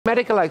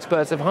Medical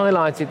experts have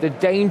highlighted the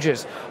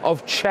dangers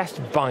of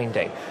chest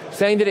binding,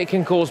 saying that it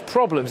can cause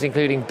problems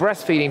including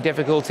breastfeeding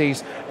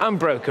difficulties and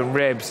broken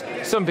ribs.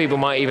 Some people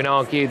might even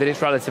argue that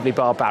it's relatively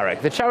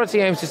barbaric. The charity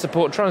aims to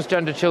support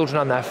transgender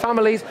children and their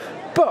families,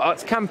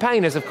 but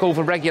campaigners have called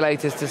for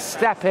regulators to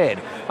step in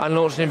and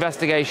launch an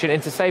investigation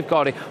into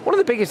safeguarding. One of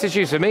the biggest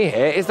issues for me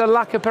here is the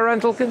lack of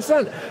parental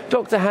consent.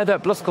 Dr Heather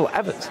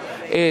Brunskell-Evans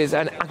is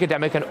an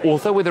academic and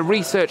author with a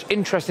research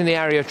interest in the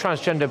area of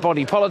transgender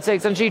body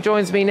politics, and she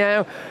joins me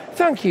now.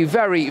 Thank you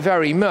very,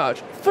 very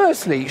much.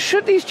 Firstly,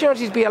 should these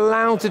charities be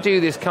allowed to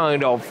do this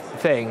kind of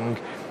thing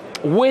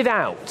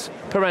without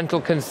parental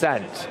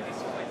consent?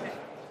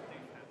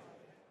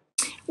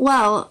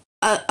 Well,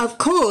 of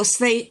course,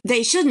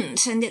 they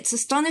shouldn't, and it's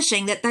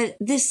astonishing that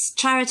this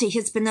charity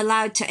has been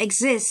allowed to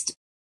exist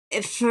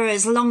for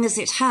as long as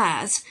it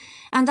has,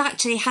 and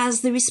actually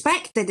has the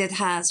respect that it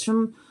has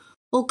from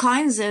all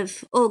kinds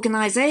of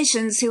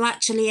organisations who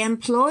actually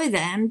employ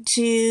them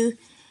to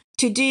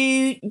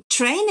do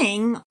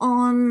training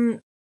on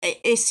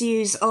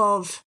issues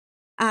of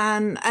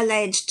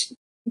alleged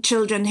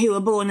children who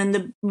are born in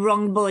the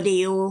wrong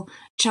body or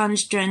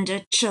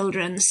transgender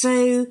children.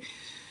 So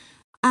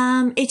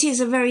it is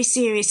a very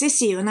serious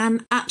issue, and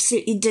I'm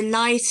absolutely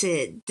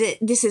delighted that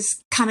this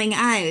is coming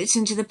out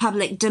into the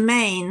public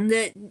domain,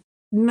 that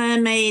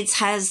Mermaids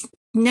has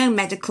no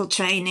medical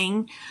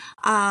training,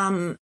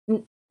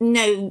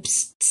 no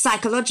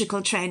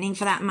psychological training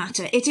for that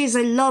matter. It is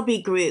a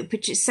lobby group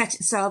which has set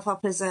itself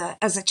up as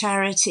a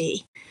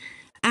charity.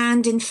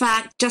 And in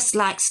fact, just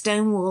like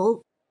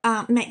Stonewall,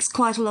 makes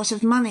quite a lot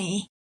of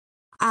money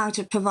out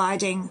of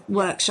providing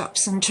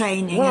workshops and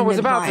training. Well, and I was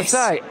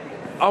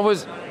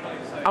advice.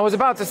 I was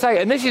about to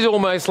say, and this is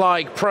almost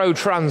like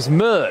pro-trans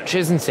merch,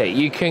 isn't it?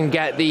 You can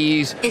get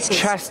these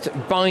chest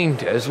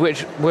binders,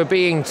 which we're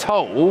being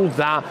told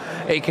that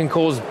it can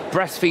cause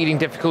breastfeeding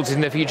difficulties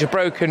in the future,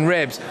 broken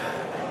ribs.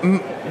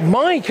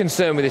 My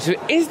concern with this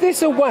is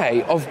this a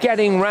way of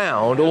getting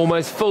round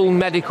almost full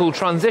medical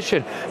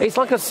transition? It's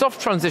like a soft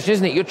transition,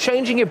 isn't it? You're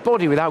changing your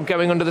body without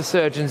going under the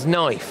surgeon's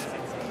knife.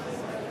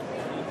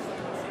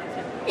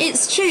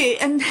 It's true,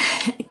 and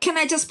can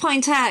I just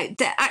point out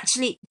that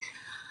actually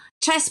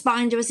chest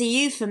binder is a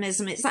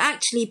euphemism. It's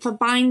actually for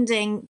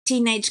binding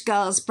teenage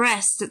girls'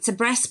 breasts. It's a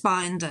breast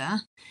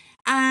binder.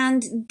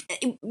 And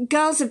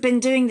girls have been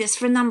doing this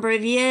for a number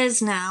of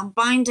years now,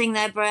 binding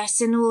their breasts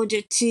in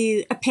order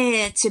to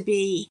appear to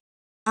be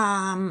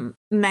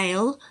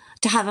male,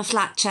 to have a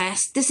flat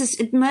chest.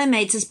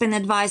 Mermaids has been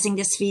advising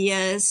this for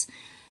years.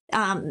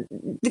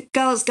 The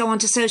girls go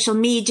onto social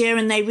media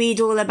and they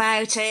read all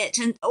about it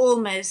and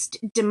almost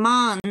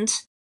demand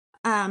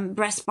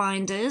breast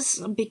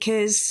binders,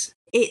 because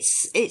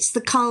it's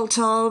the cult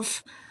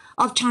of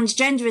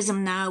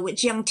transgenderism now,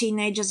 which young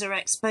teenagers are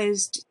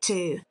exposed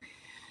to.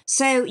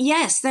 So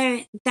yes,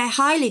 they're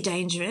highly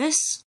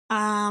dangerous.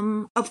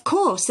 Of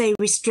course, they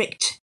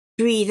restrict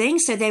breathing,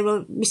 so they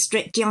will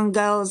restrict young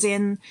girls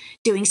in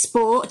doing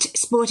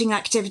sporting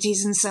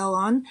activities and so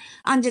on.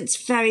 And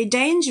it's very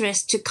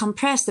dangerous to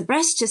compress the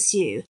breast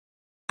tissue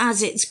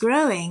as it's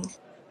growing.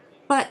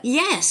 But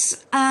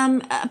yes,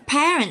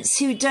 parents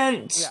who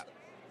don't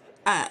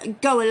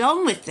go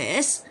along with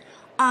this,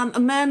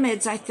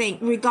 Mermaids, I think,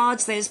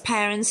 regards those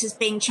parents as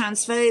being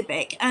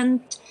transphobic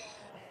and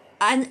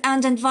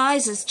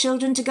advises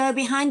children to go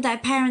behind their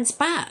parents'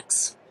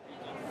 backs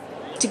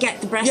to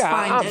get the breast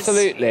binders.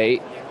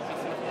 Absolutely.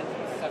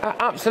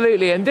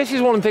 Absolutely, and this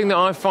is one thing that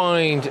I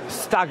find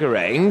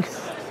staggering.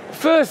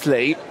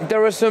 Firstly,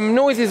 there are some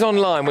noises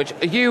online, which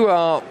you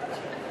are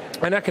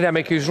an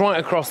academic who's right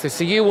across this,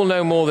 so you will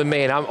know more than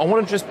me, and I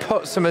want to just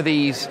put some of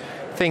these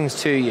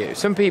things to you.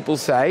 Some people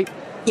say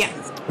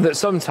that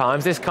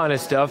sometimes this kind of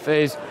stuff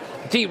is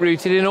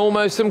deep-rooted in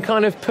almost some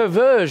kind of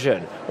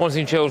perversion,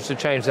 wanting children to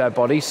change their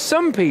bodies.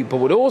 Some people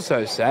would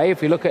also say,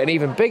 if you look at an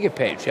even bigger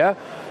picture,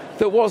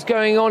 that what's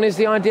going on is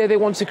the idea they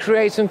want to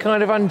create some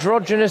kind of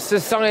androgynous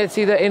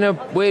society that in a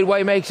weird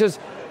way makes us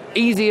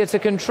easier to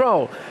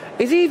control.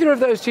 Is either of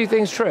those two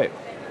things true?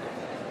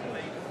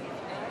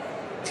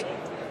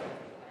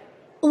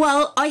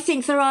 Well, I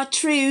think there are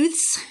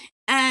truths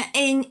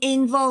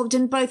involved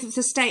in both of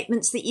the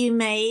statements that you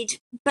made,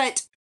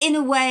 but in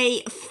a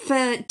way,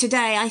 for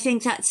today, I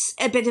think that's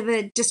a bit of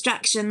a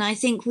distraction. I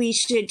think we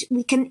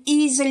can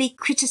easily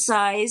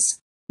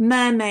criticise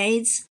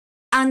Mermaids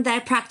and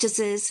their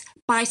practices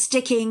by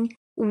sticking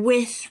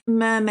with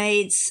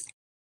Mermaids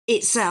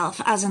itself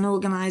as an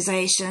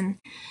organisation.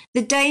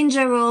 The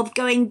danger of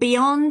going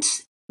beyond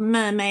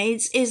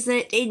Mermaids is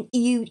that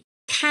you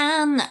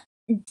can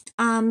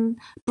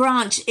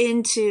branch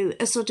into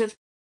a sort of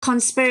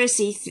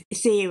conspiracy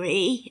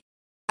theory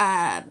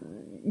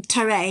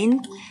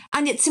terrain,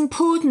 and it's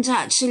important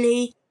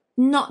actually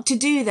not to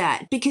do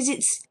that, because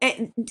it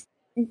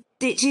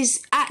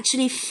is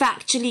actually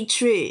factually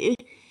true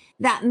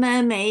that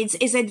Mermaids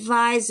is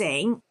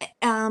advising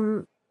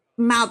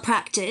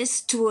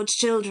malpractice towards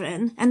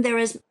children, and there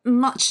is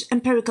much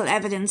empirical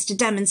evidence to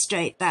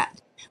demonstrate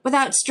that,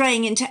 without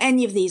straying into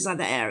any of these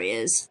other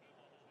areas.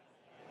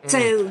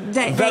 So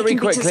they can be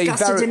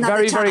discussed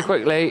another time. Very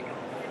quickly.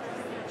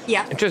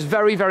 Yeah. Just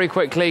very, very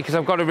quickly, because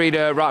I've got to read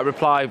a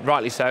reply,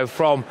 rightly so,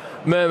 from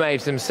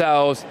mermaids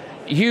themselves.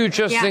 You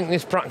just think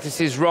this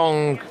practice is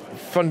wrong,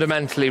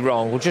 fundamentally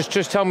wrong. Well,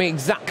 just tell me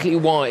exactly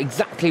why,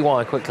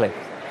 quickly.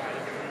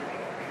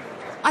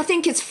 I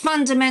think it's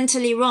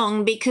fundamentally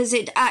wrong because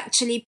it's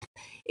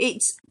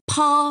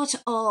part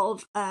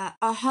of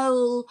a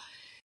whole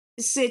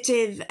sort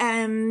of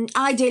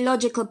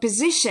ideological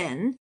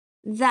position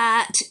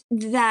that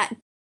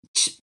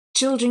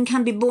children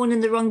can be born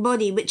in the wrong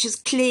body, which is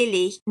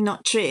clearly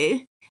not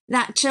true.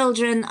 That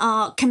children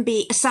can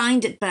be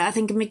assigned at birth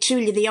and can be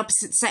truly the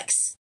opposite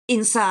sex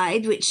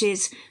inside, which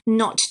is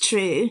not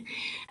true.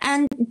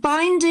 And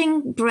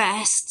binding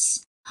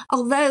breasts,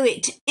 although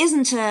it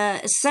isn't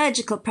a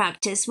surgical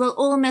practice, will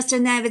almost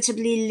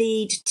inevitably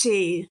lead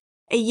to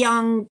a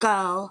young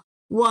girl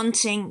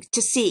wanting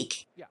to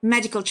seek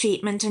medical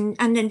treatment.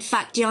 And in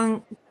fact,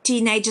 young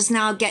teenagers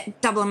now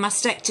get double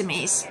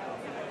mastectomies.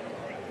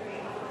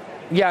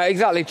 Yeah,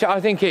 exactly. I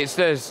think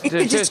there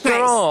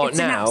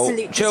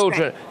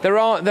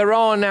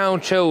are now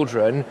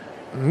children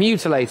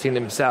mutilating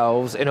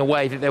themselves in a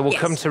way that they will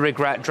come to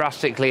regret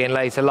drastically in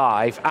later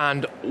life,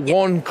 and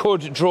one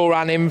could draw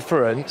an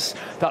inference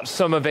that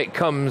some of it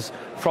comes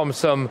from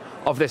some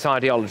of this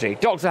ideology.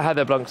 Dr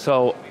Heather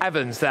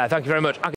Brunskell-Evans there, thank you very much.